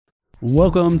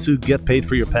Welcome to Get Paid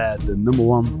for Your Pad, the number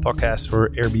one podcast for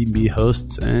Airbnb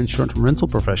hosts and short-term rental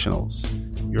professionals.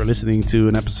 You're listening to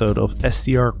an episode of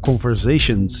STR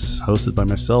Conversations, hosted by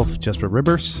myself, Jasper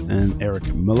Ribbers, and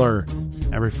Eric Muller.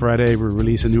 Every Friday, we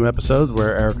release a new episode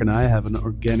where Eric and I have an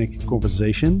organic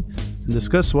conversation and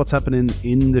discuss what's happening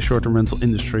in the short-term rental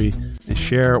industry and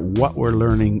share what we're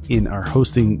learning in our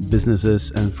hosting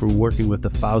businesses and through working with the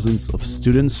thousands of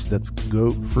students that go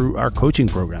through our coaching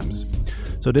programs.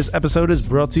 So this episode is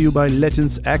brought to you by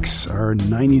Legends X, our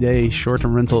 90-day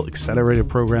short-term rental accelerator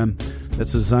program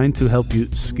that's designed to help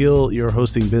you scale your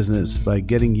hosting business by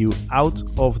getting you out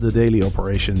of the daily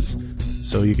operations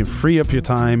so you can free up your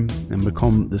time and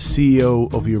become the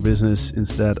CEO of your business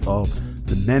instead of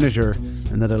the manager,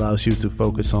 and that allows you to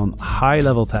focus on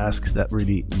high-level tasks that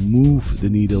really move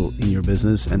the needle in your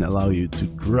business and allow you to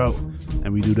grow.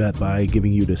 And we do that by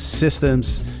giving you the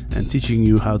systems and teaching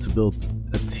you how to build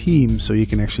a team so you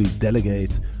can actually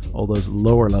delegate all those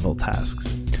lower level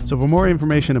tasks. So for more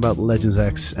information about Legends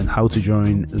X and how to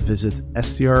join, visit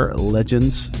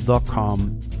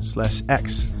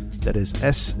strlegends.com/X. That is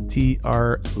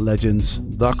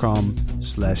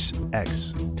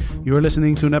strlegends.com/X. You are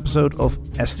listening to an episode of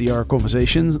STR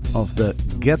Conversations of the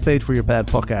Get Paid for Your Pad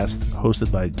podcast,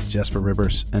 hosted by Jasper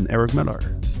Ribbers and Eric Muller.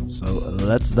 So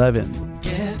let's dive in.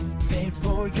 Get paid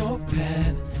for your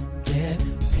pad. Get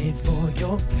paid for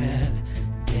your pad.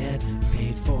 Get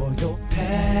paid for your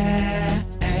pad.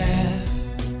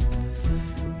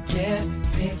 Get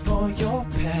paid for your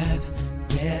pad.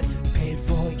 Get paid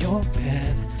for your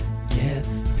pad. Get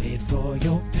paid for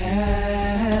your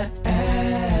pad.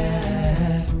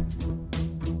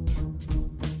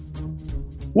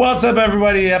 What's up,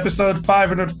 everybody? Episode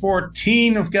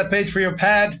 514 of Get Paid for Your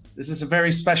Pad. This is a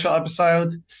very special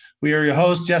episode. We are your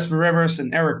hosts, Jasper Rivers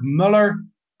and Eric Muller.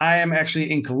 I am actually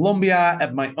in Colombia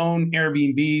at my own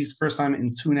Airbnbs, first time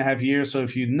in 2.5 years. So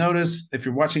if you notice, if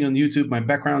you're watching on YouTube, my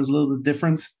background is a little bit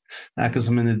different because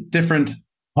I'm in a different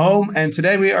home. And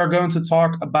today we are going to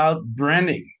talk about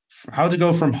branding, how to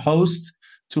go from host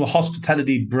to a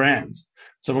hospitality brand.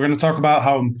 So we're going to talk about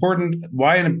how important,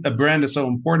 why a brand is so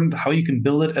important, how you can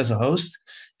build it as a host,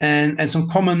 and some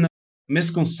common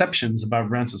misconceptions about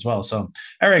brands as well. So,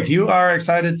 Eric, you are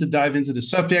excited to dive into the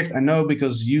subject, I know,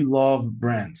 because you love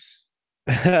brands.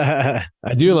 I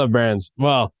do love brands.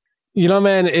 Well, you know,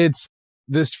 man, it's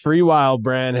this FreeWild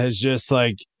brand has just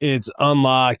like, it's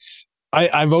unlocked.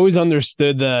 I've always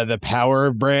understood the power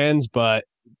of brands, but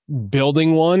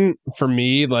building one for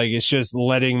me, like, it's just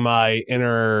letting my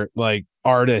inner like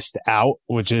artist out,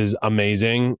 which is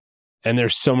amazing. And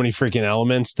there's so many freaking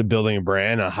elements to building a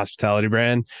brand, a hospitality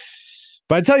brand.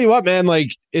 But I tell you what, man, like,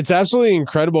 it's absolutely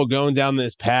incredible going down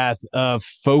this path of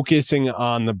focusing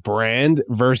on the brand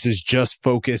versus just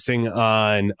focusing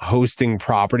on hosting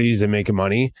properties and making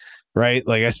money, right?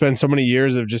 Like, I spent so many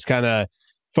years of just kind of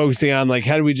focusing on, like,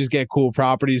 how do we just get cool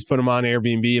properties, put them on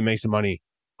Airbnb and make some money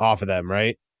off of them,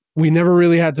 right? We never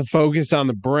really had to focus on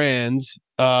the brand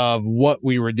of what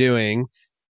we were doing.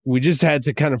 We just had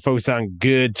to kind of focus on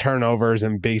good turnovers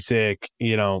and basic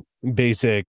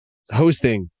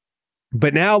hosting.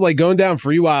 But now, like, going down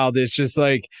FreeWild, it's just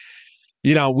like,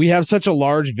 you know, we have such a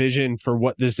large vision for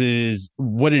what this is,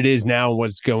 what it is now, and what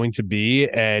it's going to be.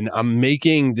 And I'm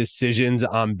making decisions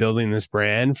on building this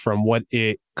brand from what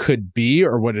it could be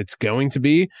or what it's going to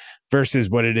be versus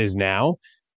what it is now.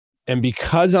 And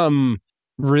because I'm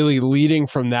really leading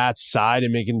from that side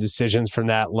and making decisions from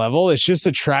that level, it's just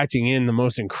attracting in the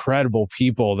most incredible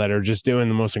people that are just doing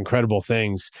the most incredible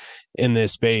things in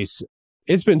this space.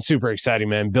 It's been super exciting,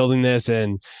 man, building this.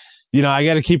 And, you know, I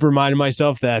got to keep reminding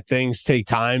myself that things take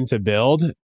time to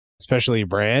build, especially a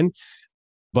brand.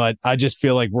 But I just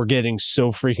feel like we're getting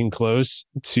so freaking close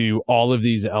to all of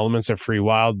these elements of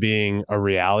FreeWild being a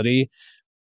reality.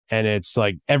 And it's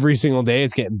like every single day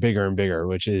it's getting bigger and bigger,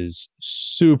 which is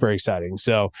super exciting.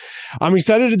 So I'm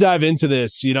excited to dive into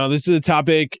this. You know, this is a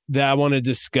topic that I want to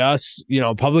discuss, you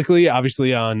know, publicly,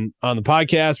 obviously on the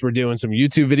podcast. We're doing some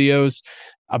YouTube videos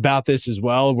about this as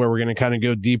well, where we're going to kind of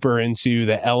go deeper into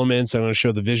the elements. I'm going to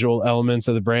show the visual elements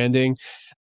of the branding.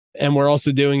 And we're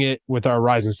also doing it with our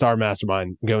Rising Star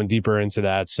Mastermind, going deeper into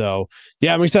that. So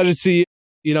yeah, I'm excited to see,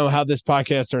 you know, how this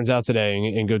podcast turns out today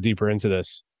and go deeper into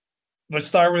this. Let's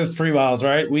start with FreeWild,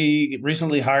 right? We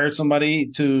recently hired somebody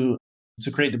to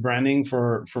create the branding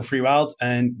for FreeWild.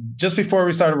 And just before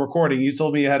we started recording, you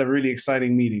told me you had a really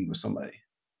exciting meeting with somebody.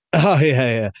 Oh,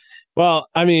 yeah. Well,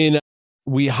 I mean,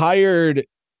 we hired,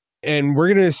 and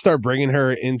we're going to start bringing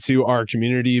her into our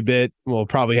community a bit. We'll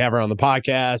probably have her on the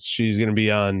podcast. She's going to be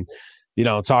on, you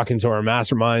know, talking to our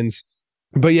masterminds.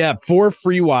 But yeah, for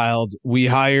FreeWild, we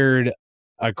hired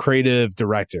a creative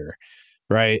director,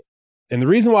 right? And the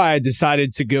reason why I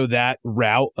decided to go that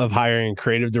route of hiring a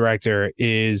creative director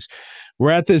is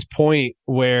we're at this point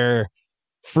where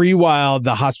FreeWild,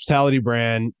 the hospitality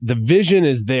brand, the vision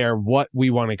is there, what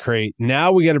we want to create.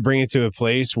 Now we got to bring it to a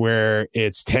place where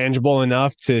it's tangible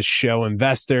enough to show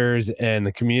investors and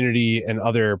the community and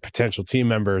other potential team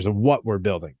members of what we're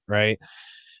building, right?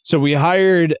 So we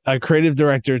hired a creative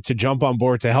director to jump on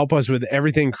board to help us with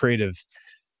everything creative,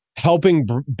 helping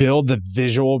build the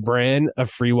visual brand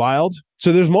of FreeWild.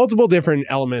 So there's multiple different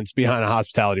elements behind a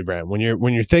hospitality brand when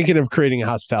you're thinking of creating a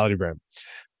hospitality brand.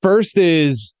 First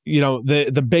is,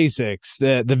 the basics,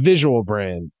 the visual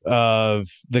brand of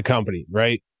the company,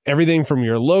 right? Everything from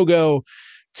your logo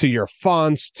to your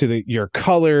fonts to your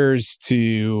colors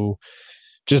to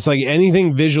just like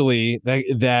anything visually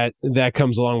that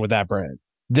comes along with that brand.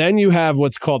 Then you have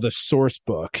what's called a source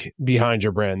book behind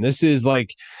your brand. This is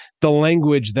like the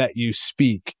language that you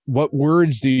speak. What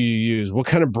words do you use? What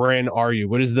kind of brand are you?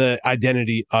 What is the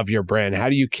identity of your brand? How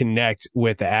do you connect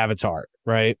with the avatar,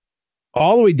 right?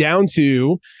 All the way down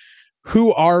to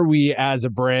who are we as a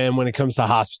brand when it comes to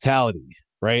hospitality,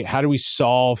 right? How do we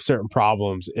solve certain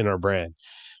problems in our brand?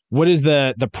 What is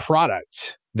the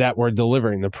product that we're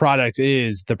delivering? The product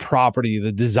is the property,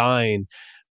 the design,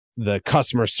 the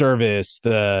customer service,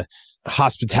 the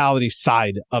hospitality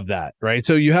side of that, right?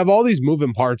 So you have all these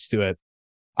moving parts to it.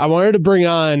 I wanted to bring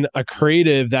on a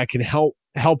creative that can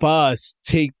help us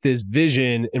take this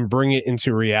vision and bring it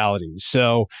into reality.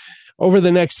 So over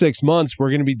the next 6 months, we're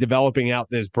going to be developing out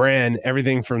this brand,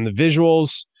 everything from the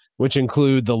visuals, which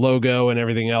include the logo and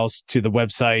everything else, to the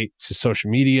website, to social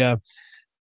media,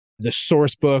 the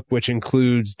source book, which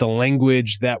includes the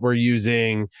language that we're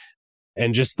using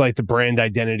and just like the brand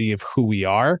identity of who we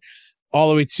are, all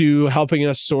the way to helping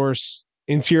us source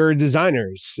interior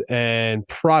designers and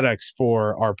products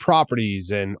for our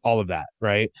properties and all of that,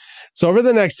 right? So over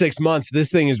the next 6 months, this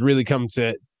thing is really come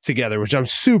together, which I'm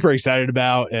super excited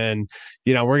about. And,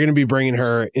 we're going to be bringing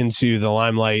her into the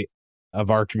limelight of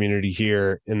our community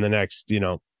here in the next,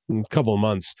 couple of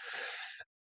months.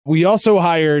 We also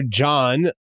hired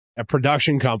John, a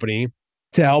production company,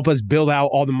 to help us build out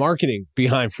all the marketing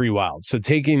behind FreeWild. So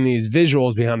taking these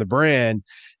visuals behind the brand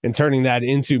and turning that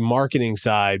into marketing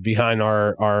side behind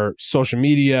our social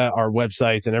media, our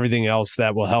websites, and everything else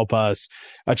that will help us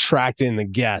attract in the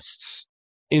guests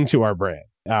into our brand,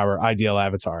 our ideal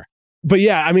avatar. But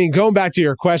yeah, I mean, going back to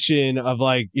your question of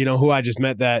like, who I just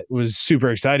met that was super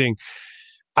exciting.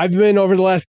 I've been over the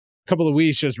last couple of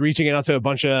weeks just reaching out to a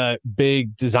bunch of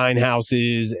big design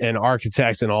houses and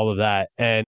architects and all of that.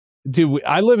 And dude,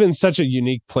 I live in such a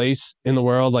unique place in the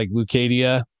world, like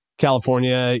Leucadia,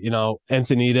 California,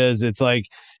 Encinitas.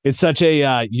 It's such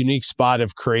a unique spot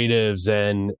of creatives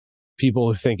and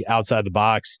people who think outside the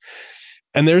box.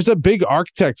 And there's a big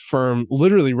architect firm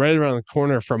literally right around the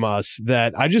corner from us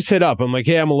that I just hit up. I'm like,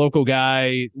 hey, I'm a local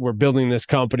guy. We're building this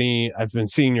company. I've been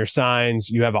seeing your signs.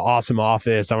 You have an awesome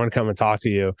office. I want to come and talk to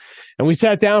you. And we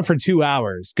sat down for 2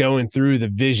 hours going through the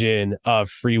vision of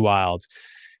FreeWild.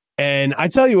 And I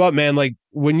tell you what, man, like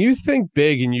when you think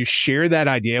big and you share that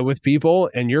idea with people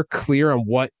and you're clear on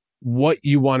what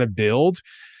you want to build,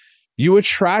 you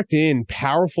attract in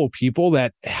powerful people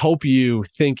that help you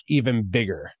think even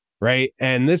bigger. Right.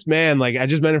 And this man, like I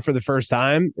just met him for the first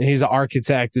time, and he's an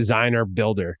architect, designer,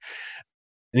 builder,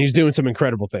 and he's doing some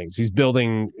incredible things. He's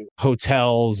building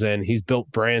hotels and he's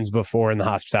built brands before in the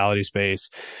hospitality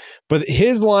space. But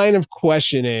his line of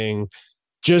questioning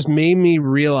just made me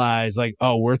realize like,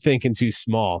 oh, we're thinking too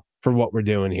small for what we're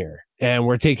doing here. And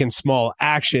we're taking small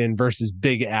action versus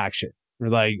big action. We're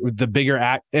like the bigger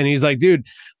act. And he's like, dude,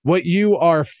 what you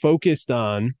are focused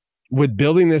on with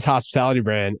building this hospitality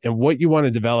brand and what you want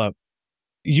to develop,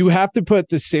 you have to put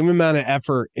the same amount of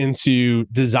effort into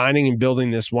designing and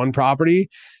building this one property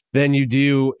than you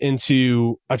do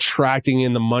into attracting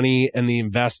in the money and the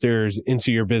investors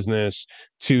into your business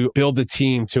to build the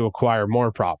team to acquire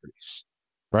more properties.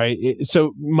 Right.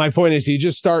 So my point is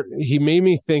he made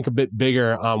me think a bit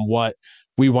bigger on what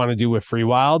we want to do with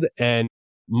FreeWild, and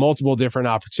multiple different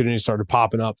opportunities started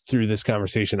popping up through this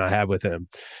conversation I had with him.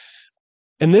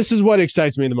 And this is what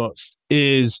excites me the most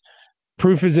is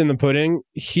proof is in the pudding.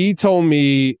 He told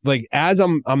me, like, as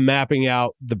I'm mapping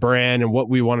out the brand and what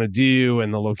we want to do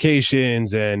and the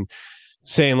locations and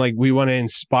saying like, we want to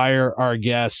inspire our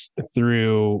guests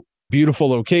through beautiful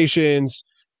locations,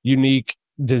 unique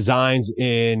designs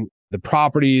in the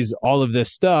properties, all of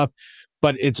this stuff,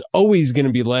 but it's always going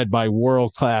to be led by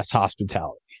world-class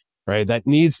hospitality, right? That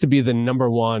needs to be the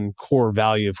number one core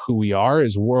value of who we are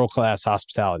is world-class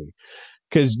hospitality.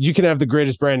 Because you can have the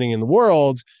greatest branding in the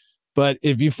world, But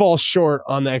if you fall short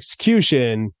on the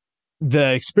execution,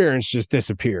 the experience just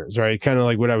disappears, right? Kind of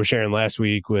like what I was sharing last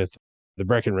week with the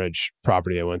Breckenridge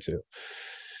property I went to.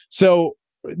 So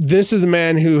this is a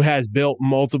man who has built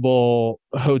multiple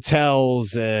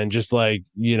hotels and just like,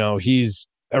 he's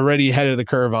already ahead of the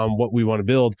curve on what we want to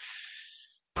build.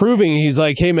 Proving he's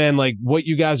like, hey man, like what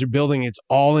you guys are building, it's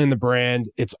all in the brand,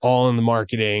 it's all in the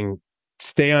marketing.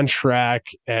 Stay on track,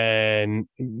 and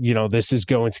this is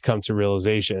going to come to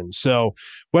realization. So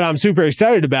what I'm super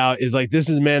excited about is like, this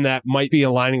is a man that might be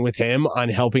aligning with him on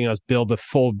helping us build the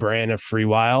full brand of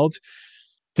FreeWild,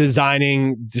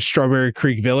 designing the Strawberry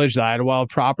Creek Village, the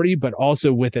Idlewild property, but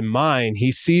also with in mind,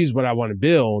 he sees what I want to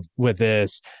build with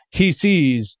this. He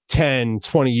sees 10,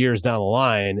 20 years down the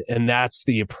line, and that's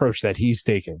the approach that he's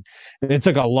taken. And it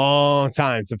took a long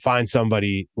time to find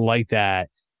somebody like that.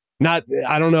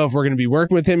 I don't know if we're going to be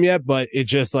working with him yet, but it's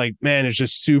just like, man, it's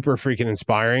just super freaking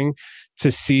inspiring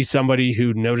to see somebody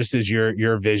who notices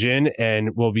your vision and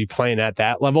will be playing at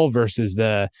that level versus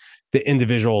the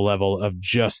individual level of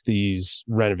just these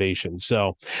renovations.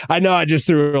 So I know I just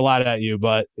threw a lot at you,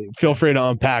 but feel free to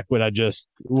unpack what I just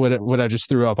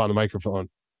threw up on the microphone.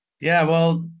 Yeah,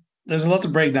 well, there's a lot to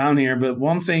break down here, but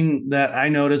one thing that I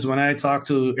noticed when I talk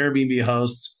to Airbnb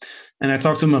hosts and I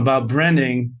talk to them about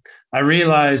branding, I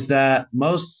realized that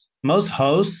most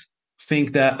hosts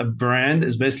think that a brand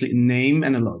is basically a name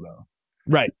and a logo.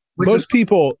 Right. Most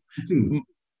people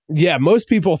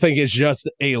think it's just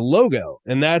a logo.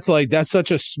 And that's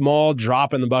such a small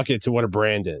drop in the bucket to what a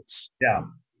brand is. Yeah,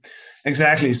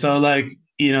 exactly. So I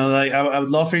would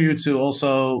love for you to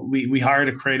also, we hired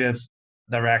a creative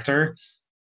director.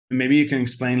 Maybe you can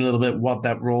explain a little bit what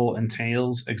that role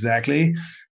entails exactly,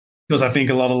 because I think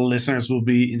a lot of the listeners will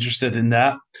be interested in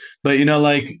that. But,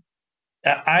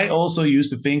 I also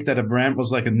used to think that a brand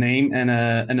was like a name and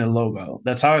a logo.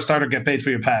 That's how I started Get Paid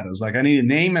For Your Pad. I was like, I need a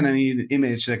name and I need an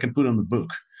image that I can put on the book.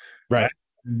 Right.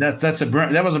 That's a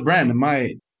brand. That was a brand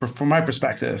from my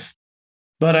perspective.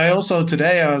 But I also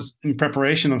today, I was in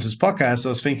preparation of this podcast, I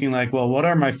was thinking like, well, what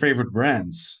are my favorite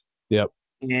brands? Yep.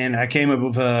 And I came up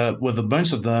with a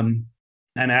bunch of them,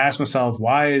 and I asked myself,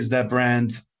 why is that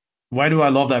brand? Why do I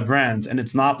love that brand? And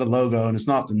it's not the logo and it's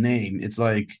not the name. It's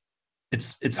like,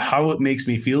 it's how it makes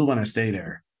me feel when I stay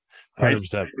there. Right?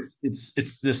 100%.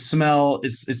 It's the smell.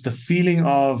 It's the feeling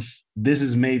of this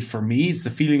is made for me. It's the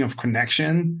feeling of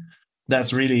connection.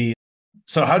 That's really.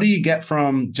 So how do you get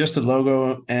from just a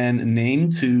logo and a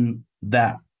name to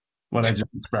that? What I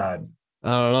just described. I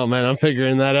don't know, man. I'm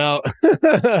figuring that out.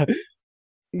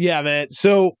 Yeah, man.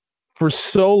 So for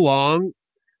so long,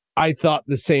 I thought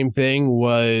the same thing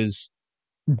was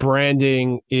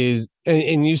branding is,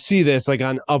 and you see this like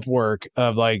on Upwork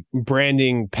of like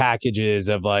branding packages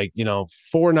of like,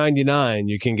 $4.99,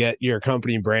 you can get your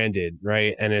company branded,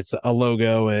 right? And it's a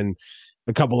logo and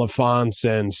a couple of fonts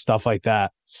and stuff like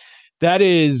that. That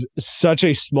is such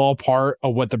a small part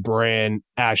of what the brand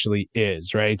actually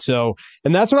is, right? So,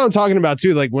 and that's what I'm talking about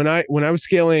too. Like when I was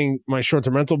scaling my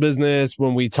short-term rental business,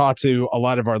 when we talked to a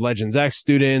lot of our Legends X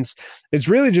students, it's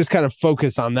really just kind of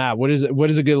focus on that. What is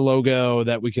a good logo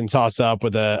that we can toss up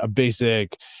with a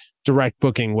basic direct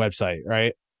booking website,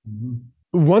 right? Mm-hmm.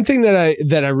 One thing that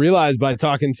I realized by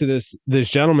talking to this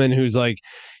gentleman who's like,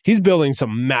 he's building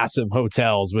some massive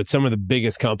hotels with some of the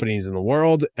biggest companies in the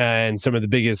world and some of the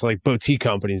biggest like boutique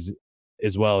companies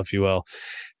as well, if you will.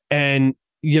 And,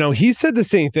 he said the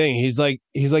same thing. He's like,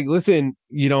 listen,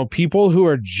 people who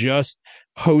are just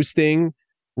hosting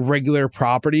regular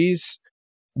properties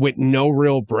with no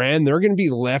real brand, they're going to be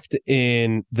left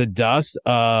in the dust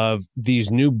of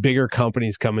these new bigger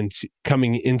companies coming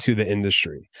into the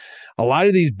industry. A lot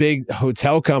of these big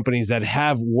hotel companies that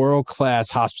have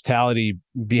world-class hospitality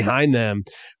behind them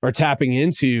are tapping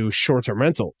into short-term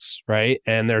rentals, right?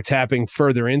 And they're tapping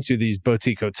further into these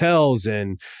boutique hotels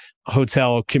and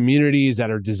hotel communities that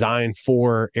are designed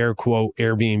for air quote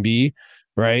Airbnb,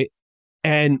 right?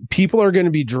 And people are going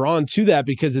to be drawn to that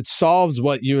because it solves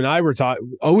what you and I were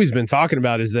always been talking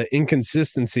about, is the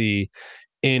inconsistency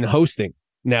in hosting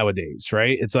nowadays,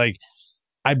 right? It's like,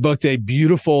 I booked a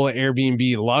beautiful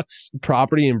Airbnb Luxe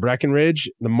property in Breckenridge.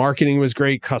 The marketing was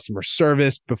great. Customer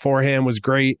service beforehand was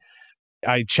great.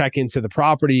 I check into the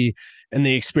property and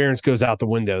the experience goes out the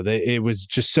window. It was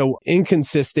just so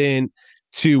inconsistent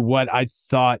to what I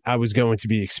thought I was going to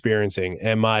be experiencing.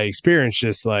 And my experience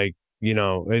just like,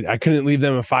 I couldn't leave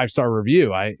them a 5-star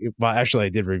review. I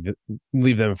did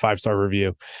leave them a 5-star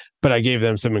review, but I gave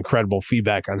them some incredible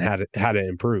feedback on how to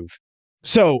improve.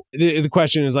 So the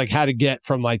question is like how to get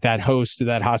from like that host to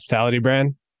that hospitality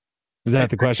brand. Is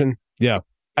that the question? Yeah.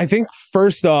 I think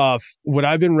first off, what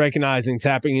I've been recognizing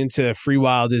tapping into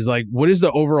FreeWild is like, what is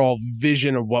the overall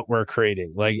vision of what we're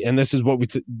creating? Like, and this is what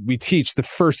we teach. The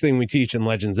first thing we teach in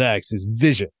Legends X is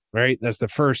vision, right? That's the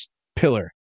first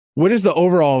pillar. What is the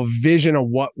overall vision of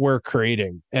what we're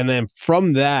creating? And then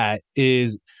from that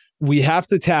is we have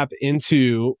to tap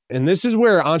into, and this is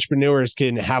where entrepreneurs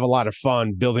can have a lot of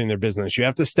fun building their business. You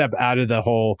have to step out of the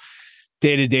whole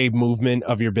day-to-day movement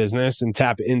of your business and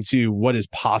tap into what is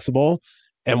possible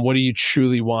and what do you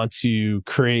truly want to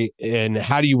create and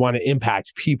how do you want to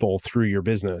impact people through your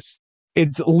business.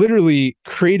 It's literally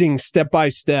creating step by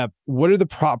step. What do the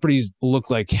properties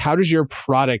look like? How does your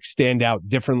product stand out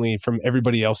differently from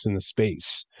everybody else in the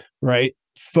space, right?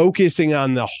 Focusing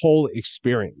on the whole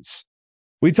experience.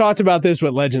 We talked about this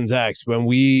with Legends X. When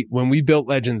we built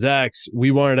Legends X,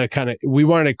 we wanted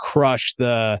to crush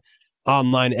the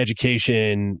online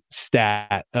education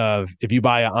stat of if you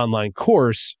buy an online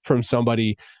course from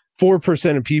somebody,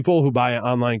 4% of people who buy an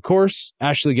online course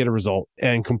actually get a result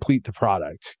and complete the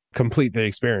product, complete the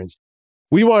experience.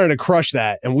 We wanted to crush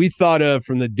that. And we thought of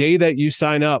from the day that you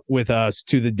sign up with us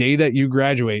to the day that you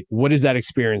graduate, what is that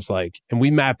experience like? And we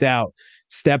mapped out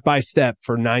step by step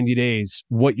for 90 days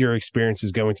what your experience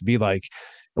is going to be like.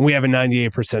 And we have a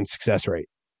 98% success rate.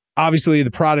 Obviously, the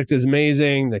product is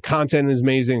amazing. The content is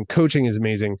amazing. Coaching is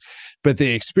amazing. But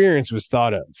the experience was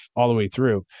thought of all the way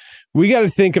through. We got to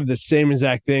think of the same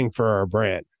exact thing for our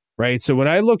brand, right? So when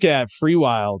I look at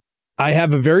FreeWild, I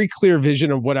have a very clear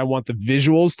vision of what I want the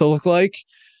visuals to look like,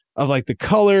 of like the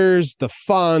colors, the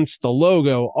fonts, the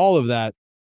logo, all of that.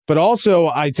 But also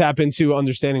I tap into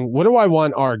understanding what do I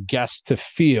want our guests to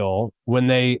feel when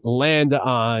they land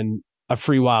on a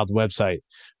FreeWild website,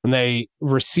 when they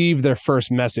receive their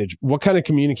first message. What kind of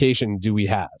communication do we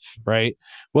have, right?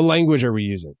 What language are we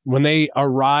using? When they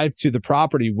arrive to the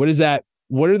property, what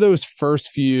are those first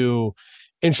few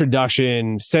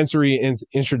sensory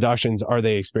introductions are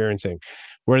they experiencing?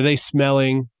 What are they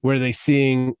smelling? What are they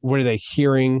seeing? What are they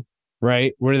hearing?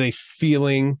 Right? What are they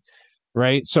feeling?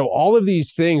 Right? So all of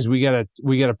these things we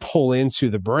gotta pull into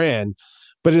the brand,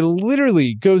 but it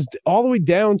literally goes all the way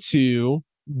down to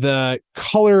the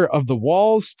color of the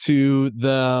walls, to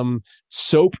the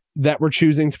soap that we're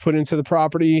choosing to put into the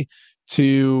property,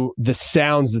 to the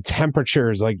sounds, the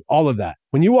temperatures, like all of that.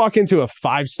 When you walk into a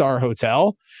 5-star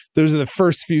hotel, those are the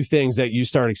first few things that you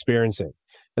start experiencing.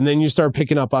 And then you start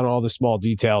picking up on all the small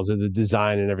details of the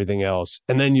design and everything else.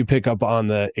 And then you pick up on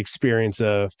the experience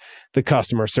of the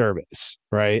customer service,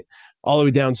 right? All the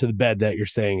way down to the bed that you're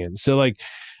staying in. So like,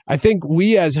 I think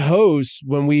we as hosts,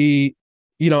 when we,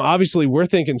 obviously we're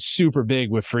thinking super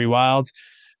big with FreeWild,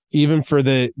 even for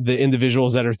the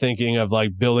individuals that are thinking of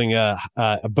like building a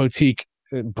boutique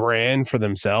brand for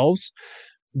themselves.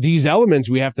 These elements,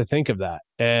 we have to think of that.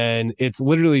 And it's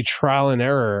literally trial and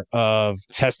error of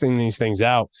testing these things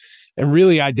out and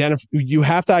really you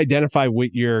have to identify with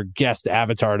your guest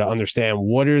avatar to understand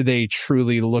what are they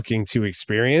truly looking to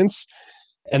experience.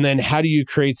 And then how do you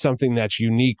create something that's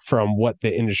unique from what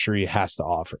the industry has to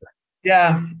offer?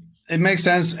 Yeah, it makes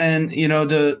sense. And,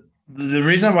 the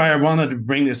reason why I wanted to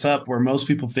bring this up, where most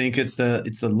people think it's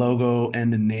the logo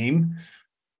and the name,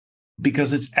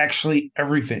 because it's actually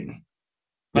everything.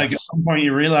 Like At some point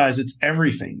you realize it's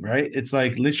everything, right? It's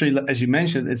like literally, as you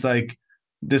mentioned, it's like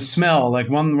the smell. Like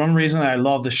one reason I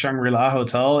love the Shangri-La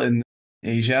Hotel in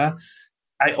Asia,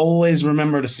 I always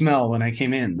remember the smell when I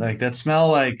came in. Like that smell,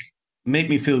 like made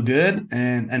me feel good,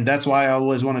 and that's why I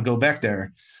always want to go back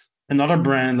there. Another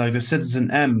brand like the Citizen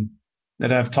M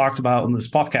that I've talked about on this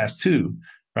podcast too,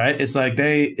 right? It's like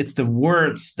it's the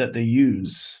words that they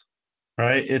use,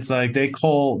 right? It's like they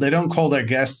don't call their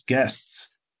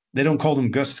guests. They don't call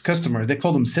them customers. They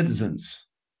call them citizens.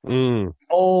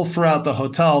 All throughout the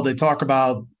hotel, they talk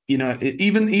about,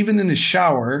 even in the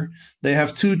shower, they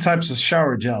have 2 types of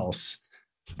shower gels.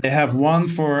 They have one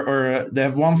for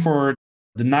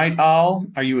the night owl.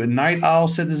 Are you a night owl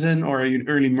citizen or are you an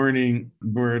early morning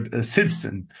bird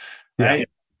citizen? Right. Yeah.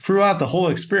 Throughout the whole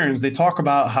experience, they talk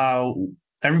about how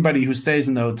everybody who stays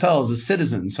in the hotel is a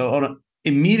citizen. So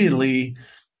immediately,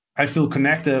 I feel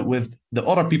connected with the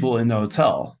other people in the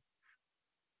hotel.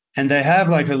 And they have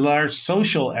like a large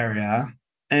social area.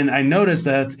 And I noticed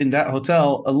that in that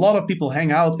hotel, a lot of people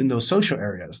hang out in those social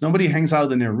areas. Nobody hangs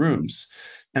out in their rooms.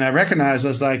 And I recognize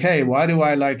as like, hey, why do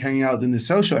I like hanging out in the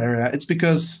social area? It's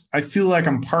because I feel like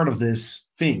I'm part of this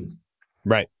thing.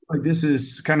 Right. Like this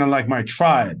is kind of like my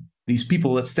tribe. These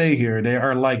people that stay here, they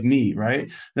are like me,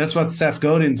 right? That's what Seth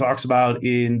Godin talks about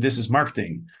in This Is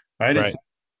Marketing, right?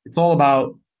 It's all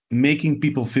about making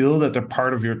people feel that they're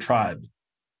part of your tribe.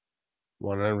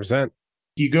 100%.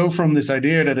 you go from this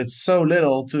idea that it's so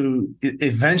little to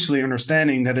eventually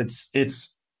understanding that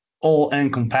it's all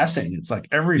encompassing. It's like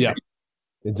everything. Yeah.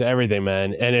 It's everything,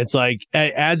 man. And it's like,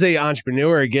 as a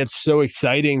entrepreneur, it gets so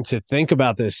exciting to think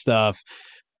about this stuff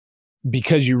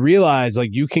because you realize like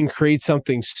you can create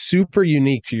something super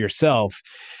unique to yourself.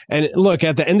 And look,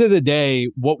 at the end of the day,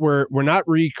 what we're not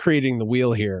recreating the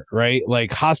wheel here, right?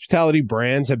 Like hospitality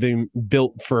brands have been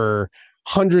built for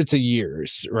hundreds of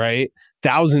years, right?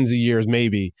 Thousands of years,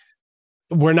 maybe.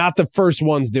 We're not the first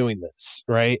ones doing this,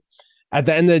 right? At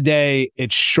the end of the day,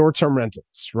 it's short-term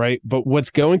rentals, right? But what's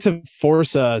going to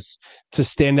force us to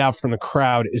stand out from the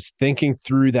crowd is thinking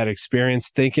through that experience,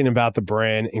 thinking about the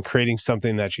brand and creating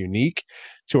something that's unique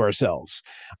to ourselves.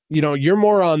 You know, you're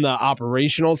more on the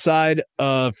operational side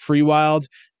of FreeWild.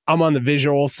 I'm on the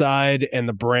visual side and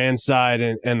the brand side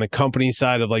and the company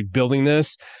side of like building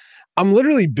this. I'm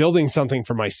literally building something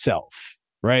for myself.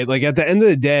 Right. Like at the end of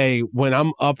the day, when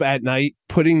I'm up at night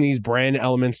putting these brand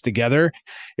elements together,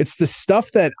 it's the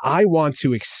stuff that I want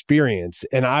to experience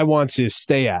and I want to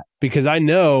stay at, because I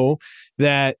know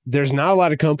that there's not a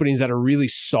lot of companies that are really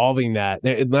solving that.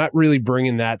 They're not really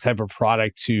bringing that type of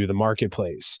product to the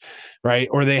marketplace. Right.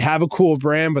 Or they have a cool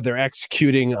brand, but they're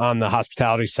executing on the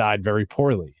hospitality side very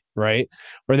poorly. Right.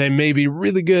 Or they may be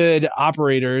really good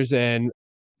operators and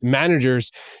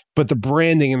managers, but the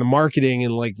branding and the marketing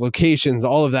and like locations,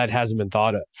 all of that hasn't been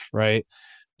thought of, right?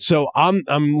 So I'm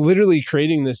literally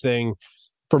creating this thing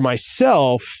for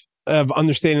myself of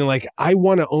understanding like I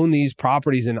want to own these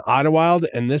properties in Idlewild,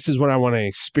 and this is what I want to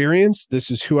experience. This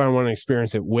is who I want to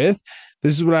experience it with.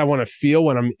 This is what I want to feel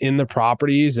when I'm in the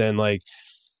properties. And like,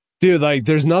 dude, like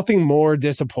there's nothing more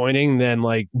disappointing than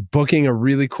like booking a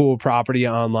really cool property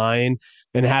online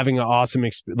and having an awesome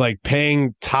like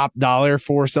paying top dollar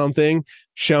for something,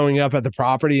 showing up at the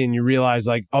property, and you realize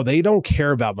like, oh, they don't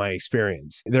care about my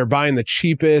experience. They're buying the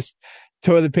cheapest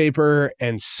toilet paper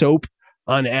and soap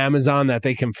on Amazon that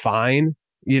they can find,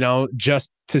 you know, just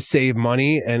to save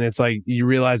money. And it's like, you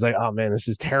realize like, oh man, this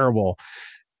is terrible.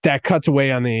 That cuts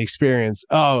away on the experience.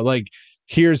 Oh, like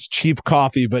here's cheap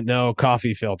coffee, but no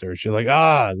coffee filters. You're like,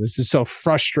 this is so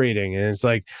frustrating. And it's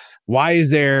like, why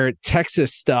is there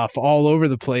Texas stuff all over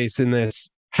the place in this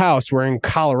house? We're in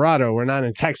Colorado. We're not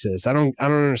in Texas. I don't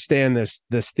understand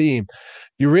this theme.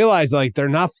 You realize like they're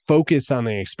not focused on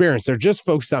the experience. They're just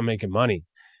focused on making money.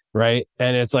 Right.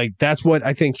 And it's like, that's what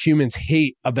I think humans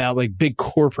hate about like big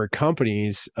corporate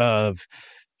companies of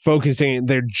focusing.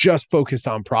 They're just focused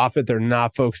on profit. They're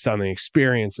not focused on the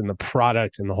experience and the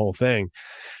product and the whole thing.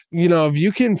 You know, if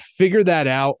you can figure that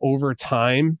out over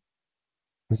time,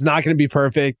 it's not going to be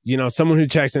perfect. You know, someone who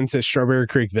checks into Strawberry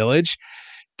Creek Village,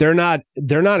 they're not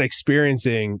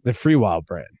experiencing the FreeWild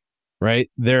brand, right?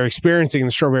 They're experiencing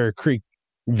the Strawberry Creek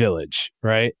Village,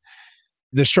 right?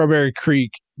 The Strawberry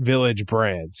Creek Village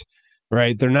brand,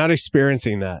 right? They're not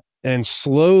experiencing that. And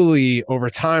slowly over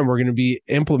time, we're going to be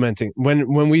implementing.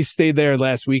 When we stayed there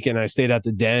last weekend, I stayed at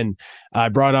the Den. I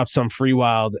brought up some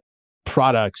FreeWild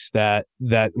products that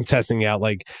I'm testing out,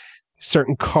 like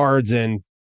certain cards and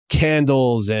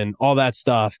candles and all that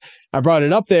stuff. I brought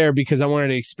it up there because I wanted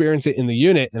to experience it in the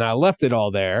unit, and I left it all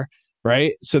there,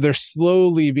 right? So they're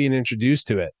slowly being introduced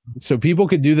to it. So people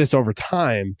could do this over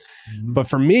time. Mm-hmm. But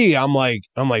for me, I'm like,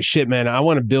 shit, man, I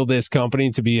want to build this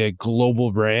company to be a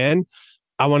global brand.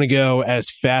 I want to go as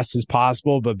fast as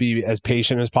possible, but be as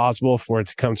patient as possible for it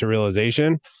to come to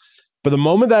realization. But the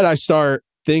moment that I start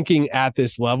thinking at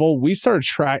this level, we start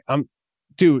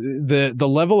the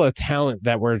level of talent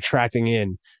that we're attracting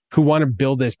in who want to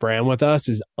build this brand with us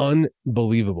is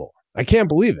unbelievable. I can't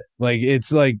believe it. Like,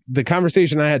 it's like the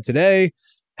conversation I had today,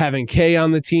 having Kay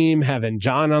on the team, having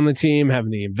John on the team,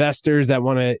 having the investors that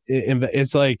want to,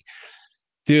 it's like,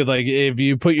 dude, like if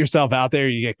you put yourself out there,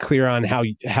 you get clear on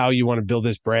how you want to build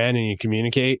this brand and you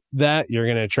communicate that, you're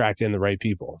going to attract in the right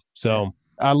people. So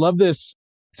I love this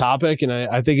topic, and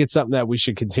I think it's something that we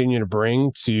should continue to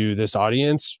bring to this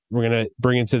audience. We're going to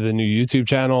bring it to the new YouTube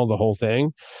channel, the whole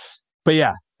thing. But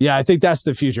yeah, I think that's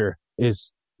the future,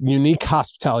 is unique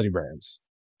hospitality brands.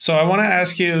 So I want to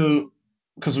ask you,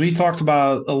 because we talked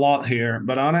about a lot here,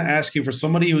 but I want to ask you, for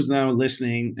somebody who's now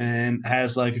listening and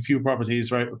has like a few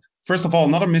properties, right? First of all,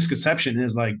 another misconception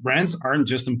is like brands aren't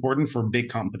just important for big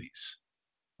companies,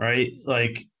 right?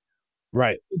 Like,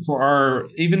 right.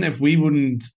 Even if we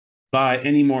wouldn't buy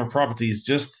any more properties,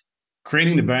 just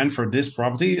creating the brand for this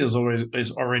property is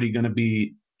already going to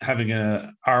be having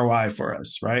a ROI for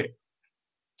us, right?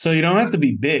 So you don't have to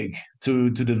be big to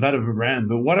develop a brand,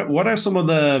 but what are some of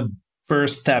the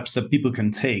first steps that people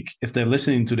can take if they're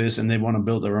listening to this and they want to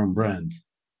build their own brand?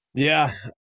 Yeah.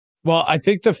 Well, I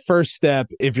think the first step,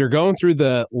 if you're going through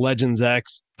the Legends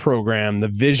X program, the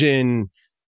vision,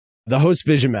 the host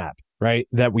vision map, right,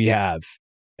 that we have.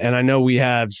 And I know we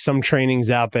have some trainings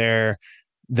out there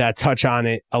that touch on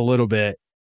it a little bit,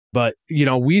 but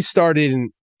we started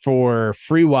for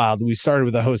Free Wild, we started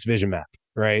with a host vision map,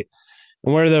 right?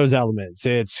 And what are those elements?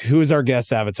 It's who is our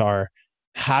guest avatar?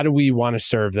 How do we want to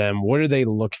serve them? What are they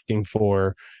looking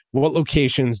for? What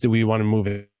locations do we want to move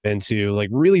into? Like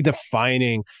really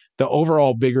defining the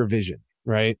overall bigger vision,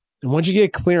 right? And once you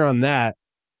get clear on that,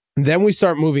 then we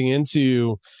start moving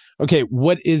into, okay,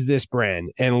 what is this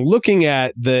brand? And looking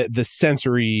at the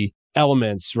sensory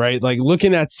elements, right? Like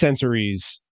looking at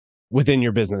sensories within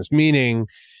your business, meaning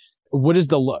what is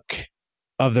the look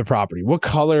of the property? What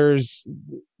colors,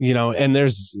 and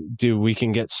we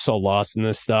can get so lost in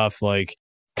this stuff. Like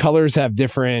colors have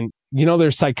different,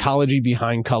 there's psychology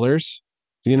behind colors.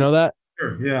 Do you know that?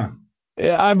 Sure. Yeah.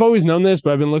 Yeah, I've always known this,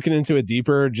 but I've been looking into it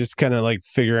deeper, just kind of like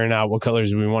figuring out what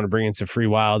colors we want to bring into Free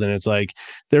Wild. And it's like,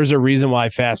 there's a reason why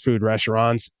fast food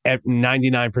restaurants, at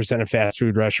 99% of fast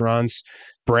food restaurants,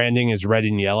 branding is red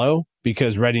and yellow,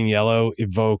 because red and yellow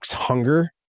evokes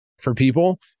hunger for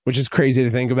people, which is crazy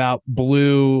to think about.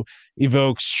 Blue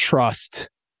evokes trust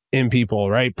in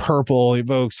people, right? Purple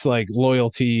evokes like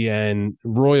loyalty and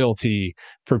royalty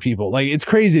for people. Like it's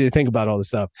crazy to think about all this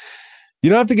stuff. You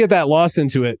don't have to get that lost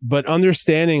into it, but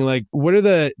understanding like what are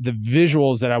the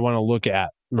visuals that I want to look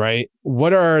at, right?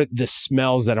 What are the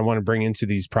smells that I want to bring into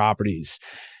these properties?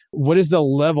 What is the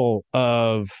level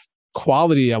of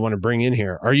quality I want to bring in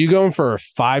here? Are you going for a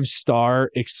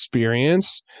 5-star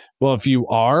experience? Well, if you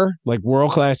are like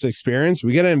world-class experience,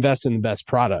 we got to invest in the best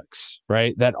products,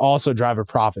 right? That also drive a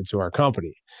profit to our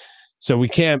company. So we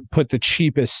can't put the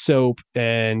cheapest soap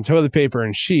and toilet paper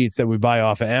and sheets that we buy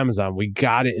off of Amazon. We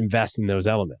got to invest in those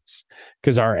elements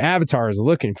because our avatar is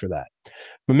looking for that.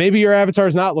 But maybe your avatar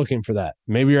is not looking for that.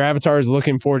 Maybe your avatar is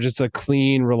looking for just a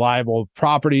clean, reliable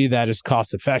property that is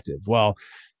cost effective. Well,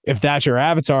 if that's your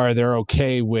avatar, they're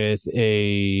okay with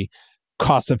a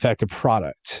cost effective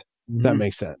product. Mm-hmm. That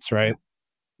makes sense, right?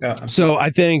 Yeah. So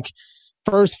I think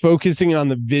first focusing on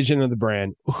the vision of the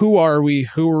brand. Who are we?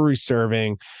 Who are we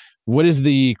serving? What is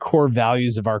the core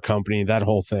values of our company? That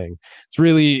whole thing. It's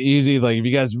really easy. Like if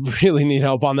you guys really need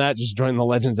help on that, just join the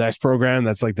Legends X program.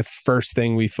 That's like the first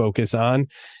thing we focus on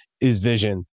is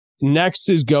vision. Next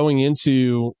is going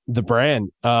into the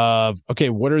brand of, okay,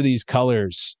 what are these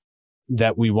colors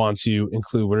that we want to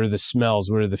include? What are the smells?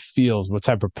 What are the feels? What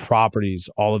type of properties?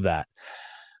 All of that.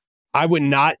 I would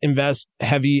not invest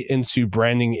heavy into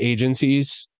branding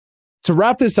agencies. To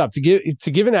wrap this up, to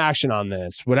give an action on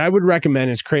this, what I would recommend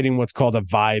is creating what's called a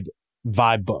vibe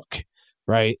book,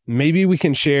 right? Maybe we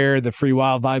can share the Free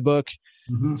Wild vibe book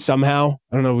somehow.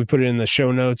 I don't know. We put it in the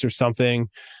show notes or something,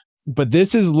 but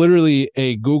this is literally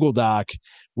a Google Doc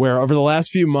where over the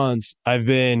last few months, I've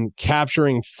been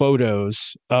capturing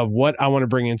photos of what I want to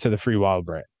bring into the Free Wild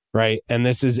brand, right? And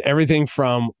this is everything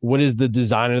from what is the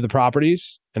design of the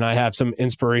properties. And I have some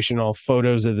inspirational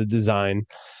photos of the design.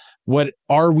 What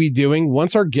are we doing?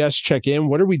 Once our guests check in,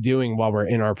 what are we doing while we're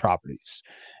in our properties?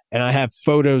 And I have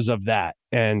photos of that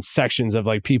and sections of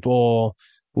like people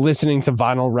listening to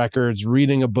vinyl records,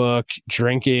 reading a book,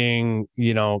 drinking,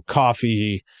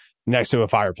 coffee next to a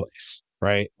fireplace,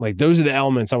 right? Like those are the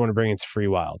elements I want to bring into Free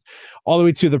Wild, all the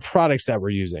way to the products that we're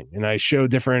using. And I show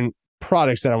different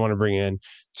products that I want to bring in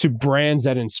to brands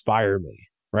that inspire me,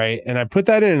 right? And I put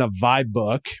that in a vibe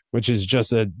book, which is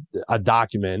just a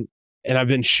document. And I've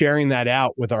been sharing that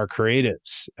out with our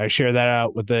creatives. I share that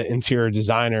out with the interior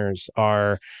designers,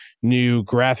 our new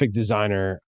graphic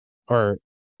designer,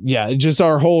 just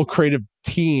our whole creative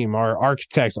team, our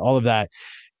architects, all of that.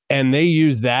 And they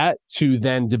use that to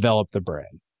then develop the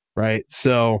brand, right?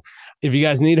 So if you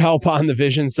guys need help on the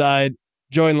vision side,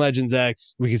 join Legends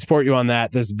X. We can support you on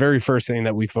that. That's the very first thing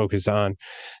that we focus on.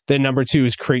 Then number 2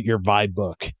 is create your vibe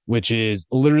book, which is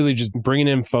literally just bringing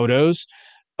in photos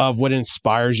of what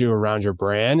inspires you around your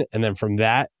brand. And then from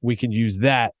that, we can use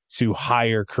that to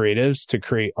hire creatives to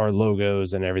create our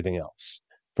logos and everything else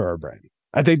for our brand.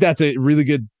 I think that's a really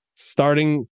good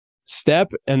starting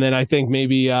step. And then I think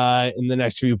maybe in the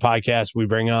next few podcasts, we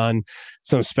bring on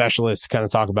some specialists to kind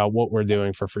of talk about what we're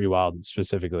doing for Free Wild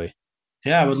specifically.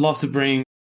 Yeah, I would love to bring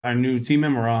our new team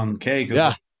member on, Kay, because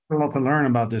there's a lot to learn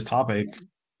about this topic.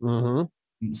 Mm-hmm.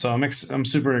 So I'm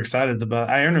super excited about.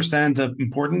 I understand the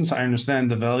importance. I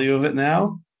understand the value of it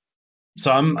now.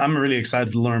 So I'm really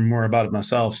excited to learn more about it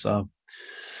myself. So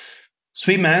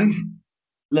sweet, man.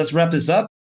 Let's wrap this up.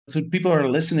 So people are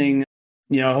listening.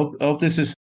 I hope this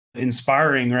is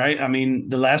inspiring, right? I mean,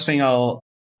 the last thing I'll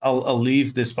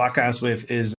leave this podcast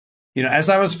with is as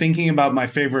I was thinking about my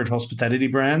favorite hospitality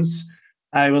brands,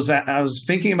 I was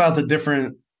thinking about the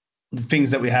different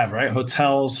things that we have, right?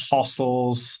 Hotels,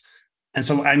 hostels. And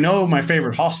so I know my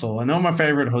favorite hostel, I know my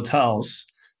favorite hotels.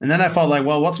 And then I thought like,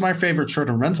 well, what's my favorite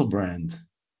short-term rental brand?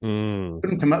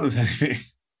 Couldn't come up with anything.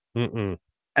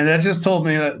 And that just told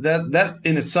me that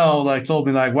in itself like told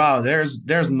me like, wow,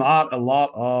 there's not a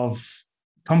lot of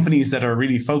companies that are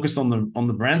really focused on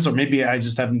the brands, or maybe I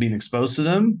just haven't been exposed to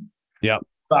them. Yeah.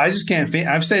 But I just can't think.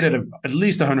 I've stayed at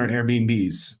least 100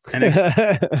 Airbnbs,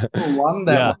 and one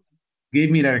that gave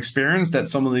me that experience that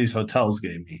some of these hotels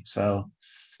gave me. So,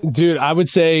 dude, I would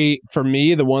say for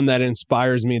me, the one that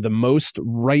inspires me the most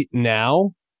right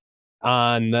now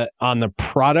on the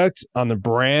product, on the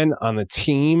brand, on the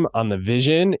team, on the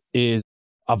vision is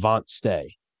Avant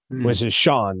Stay, which is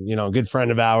Sean, a good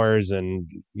friend of ours. And,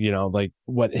 like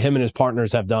what him and his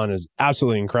partners have done is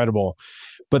absolutely incredible.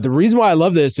 But the reason why I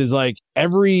love this is like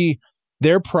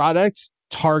their product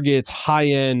targets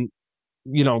high-end,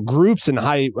 groups and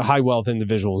high wealth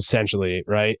individuals essentially.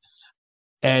 Right.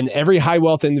 And every high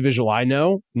wealth individual I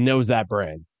know knows that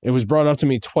brand. It was brought up to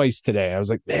me twice today. I was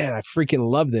like, man, I freaking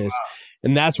love this. Wow.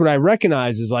 And that's what I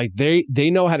recognize is like,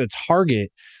 they know how to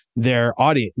target their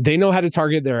audience. They know how to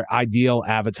target their ideal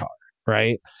avatar.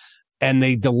 Right. And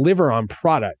they deliver on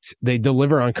product. They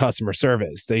deliver on customer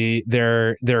service.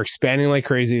 They're expanding like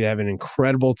crazy. They have an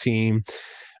incredible team.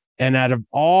 And out of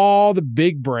all the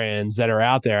big brands that are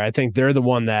out there, I think they're the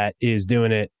one that is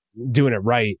doing it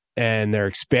right. And they're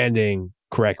expanding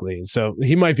correctly. So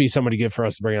he might be somebody good for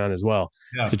us to bring on as well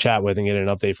to chat with and get an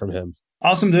update from him.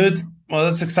 Awesome, dude. Well,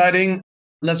 that's exciting.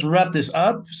 Let's wrap this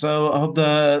up. So I hope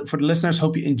for the listeners,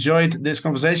 hope you enjoyed this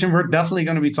conversation. We're definitely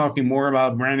going to be talking more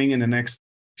about branding in the next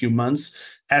few months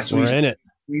as we start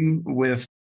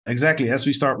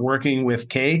working with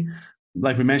Kay.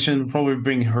 Like we mentioned, we'll probably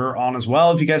bring her on as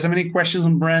well. If you guys have any questions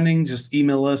on branding, just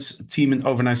email us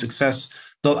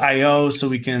team@overnightsuccess.io so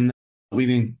we can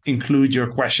include your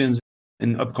questions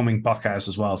in upcoming podcasts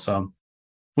as well. So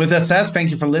with that said,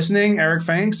 thank you for listening. Eric,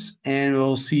 thanks. And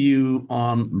we'll see you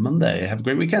on Monday. Have a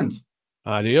great weekend.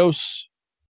 Adios.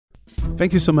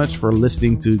 Thank you so much for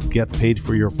listening to Get Paid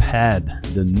for Your Pad,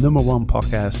 the #1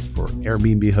 podcast for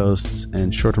Airbnb hosts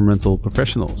and short-term rental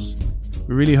professionals.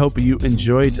 We really hope you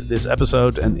enjoyed this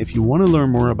episode. And if you want to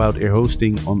learn more about air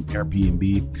hosting on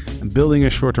Airbnb and building a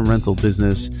short-term rental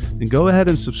business, then go ahead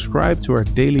and subscribe to our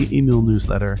daily email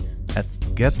newsletter at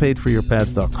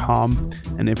getpaidforyourpad.com.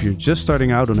 And if you're just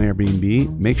starting out on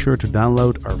Airbnb, make sure to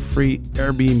download our free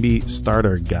Airbnb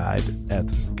starter guide at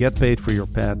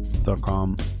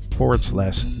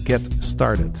getpaidforyourpad.com/get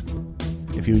started.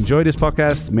 If you enjoy this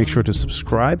podcast, make sure to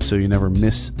subscribe so you never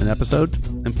miss an episode.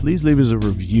 And please leave us a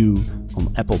review on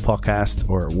Apple Podcasts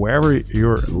or wherever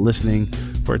you're listening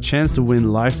for a chance to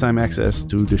win lifetime access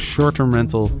to the Short-Term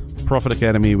Rental Profit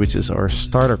Academy, which is our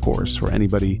starter course for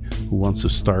anybody who wants to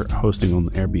start hosting on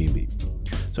Airbnb.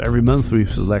 So every month we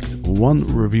select one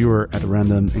reviewer at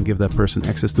random and give that person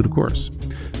access to the course.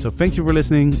 So thank you for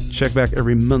listening. Check back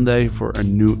every Monday for a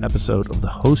new episode of the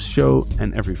Host Show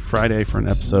and every Friday for an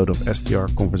episode of STR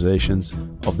Conversations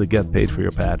of the Get Paid for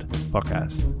Your Pad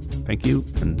podcast. Thank you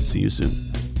and see you soon.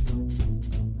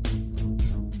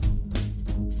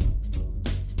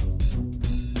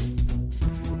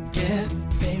 Get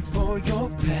paid for your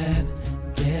pad.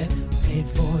 Get paid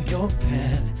for your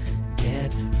pad.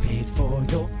 Get paid for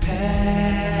your pad.